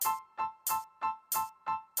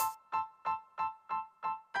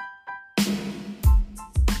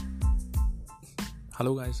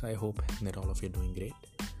Hello guys, I hope that all of you are doing great.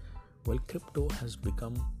 Well, crypto has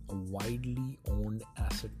become a widely owned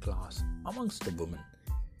asset class amongst the women.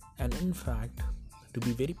 And in fact, to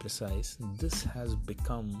be very precise, this has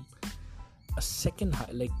become a second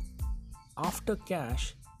after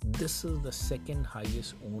cash, this is the second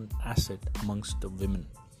highest owned asset amongst the women.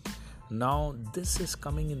 Now, this is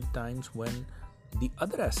coming in times when the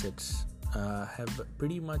other assets have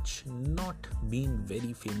pretty much not been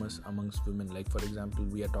very famous amongst women. Like for example,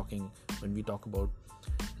 when we talk about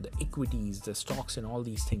the equities, the stocks and all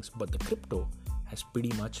these things, but the crypto has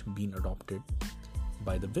pretty much been adopted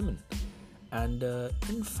by the women. And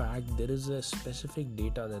in fact, there is a specific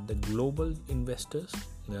data that the global investors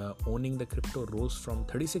owning the crypto rose from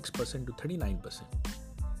 36% to 39%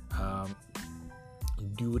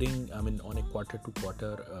 on a quarter to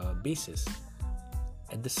quarter basis.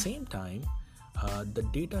 At the same time, the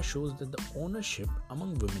data shows that the ownership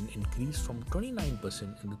among women increased from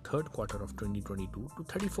 29% in the third quarter of 2022 to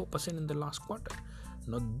 34% in the last quarter.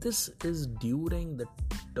 Now, this is during the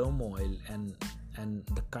turmoil and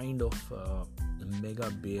the kind of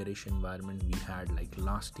mega bearish environment we had like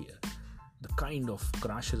last year, the kind of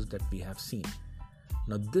crashes that we have seen.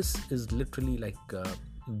 Now, this is literally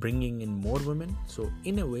bringing in more women. So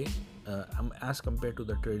in a way, as compared to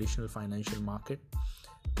the traditional financial market,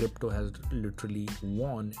 crypto has literally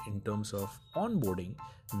won in terms of onboarding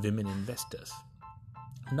women investors.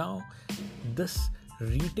 Now, this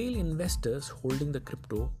retail investors holding the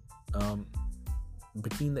crypto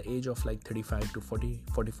between the age of 35 to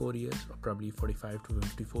 44 years, or probably 45 to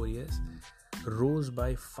 54 years, rose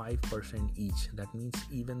by 5% each. That means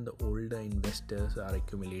even the older investors are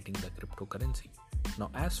accumulating the cryptocurrency.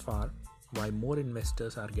 Now, as far why more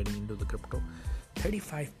investors are getting into the crypto,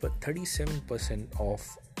 37% of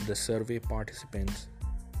the survey participants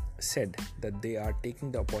said that they are taking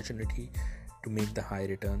the opportunity to make the high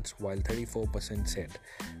returns, while 34% said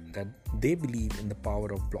that they believe in the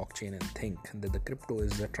power of blockchain and think that the crypto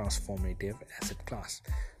is a transformative asset class.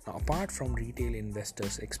 Now, apart from retail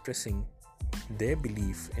investors expressing their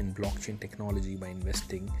belief in blockchain technology by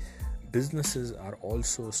investing, businesses are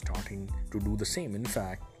also starting to do the same. In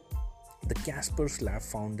fact, the Casper's Lab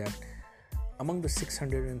found that among the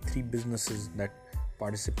 603 businesses that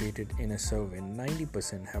participated in a survey,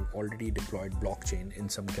 90% have already deployed blockchain in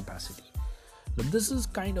some capacity. Now, this is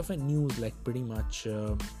kind of a news pretty much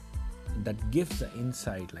that gives the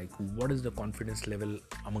insight what is the confidence level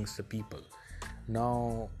amongst the people.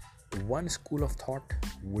 Now, one school of thought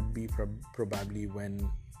would be probably when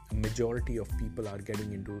a majority of people are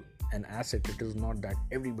getting into an asset, it is not that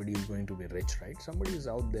everybody is going to be rich, right? Somebody is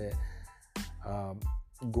out there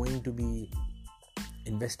going to be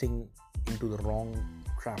investing into the wrong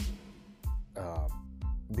trap,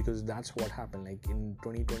 because that's what happened. In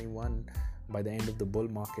 2021, by the end of the bull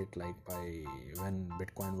market, by when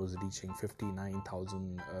Bitcoin was reaching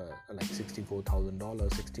 $59,000, $64,000,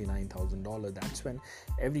 $69,000, that's when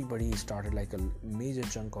everybody started, a major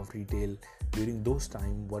chunk of retail during those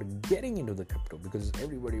time were getting into the crypto, because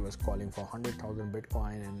everybody was calling for 100,000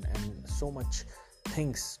 Bitcoin and so much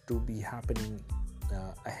things to be happening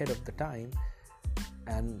ahead of the time.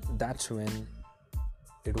 And that's when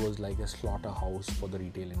it was like a slaughterhouse for the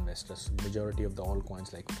retail investors. Majority of the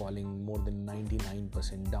altcoins falling more than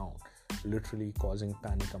 99% down, literally causing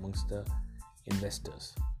panic amongst the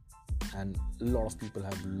investors. And a lot of people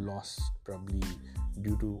have lost, probably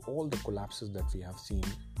due to all the collapses that we have seen,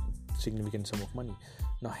 significant sum of money.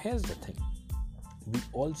 Now, here's the thing. We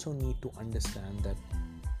also need to understand that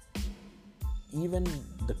even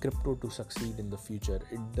the crypto to succeed in the future,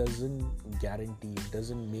 it doesn't guarantee, it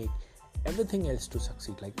doesn't make everything else to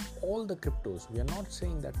succeed. All the cryptos, we are not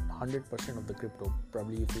saying that 100% of the crypto,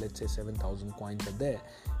 probably if let's say 7,000 coins are there,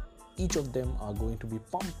 each of them are going to be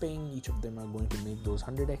pumping, each of them are going to make those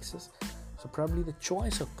 100x's. So probably the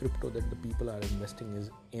choice of crypto that the people are investing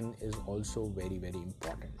is also very, very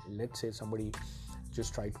important. Let's say somebody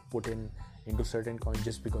just try to put into certain coin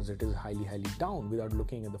just because it is highly down without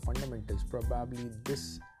looking at the fundamentals. Probably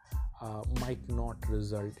this might not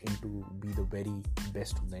result into be the very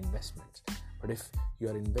best of the investments. But if you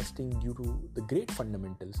are investing due to the great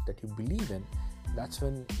fundamentals that you believe in, that's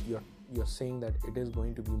when you're saying that it is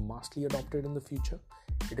going to be massively adopted in the future.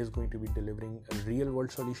 It is going to be delivering a real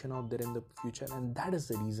world solution out there in the future, and that is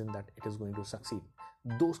the reason that it is going to succeed.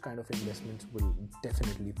 Those kind of investments will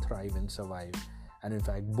definitely thrive and survive, and in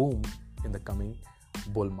fact boom in the coming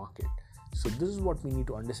bull market. So this is what we need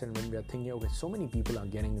to understand when we are thinking, okay, so many people are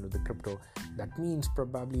getting into the crypto. That means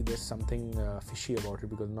probably there's something fishy about it,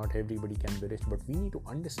 because not everybody can be rich. But we need to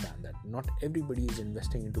understand that not everybody is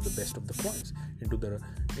investing into the best of the coins, into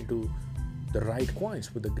the right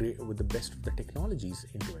coins with the best of the technologies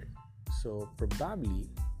into it. So probably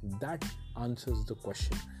that answers the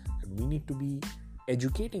question that we need to be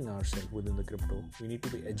educating ourselves within the crypto. We need to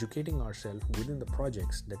be educating ourselves within the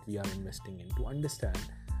projects that we are investing in to understand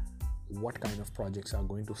what kind of projects are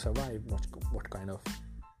going to survive, what kind of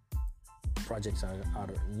projects are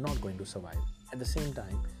not going to survive. At the same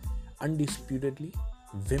time, undisputedly,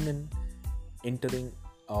 women entering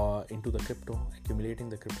into the crypto, accumulating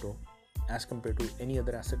the crypto as compared to any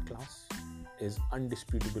other asset class is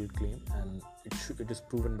undisputable claim, and it is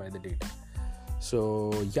proven by the data.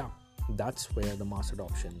 So yeah, that's where the mass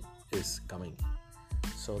adoption is coming.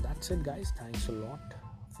 So that's it, guys. Thanks a lot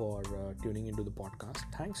for tuning into the podcast.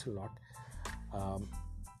 Thanks a lot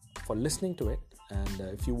for listening to it. And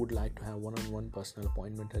if you would like to have one-on-one personal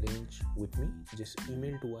appointment arranged with me, just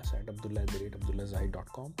email to us at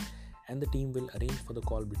abdullah@abdullahzahid.com, and the team will arrange for the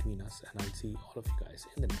call between us. And I'll see all of you guys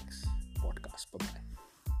in the next podcast. Bye-bye.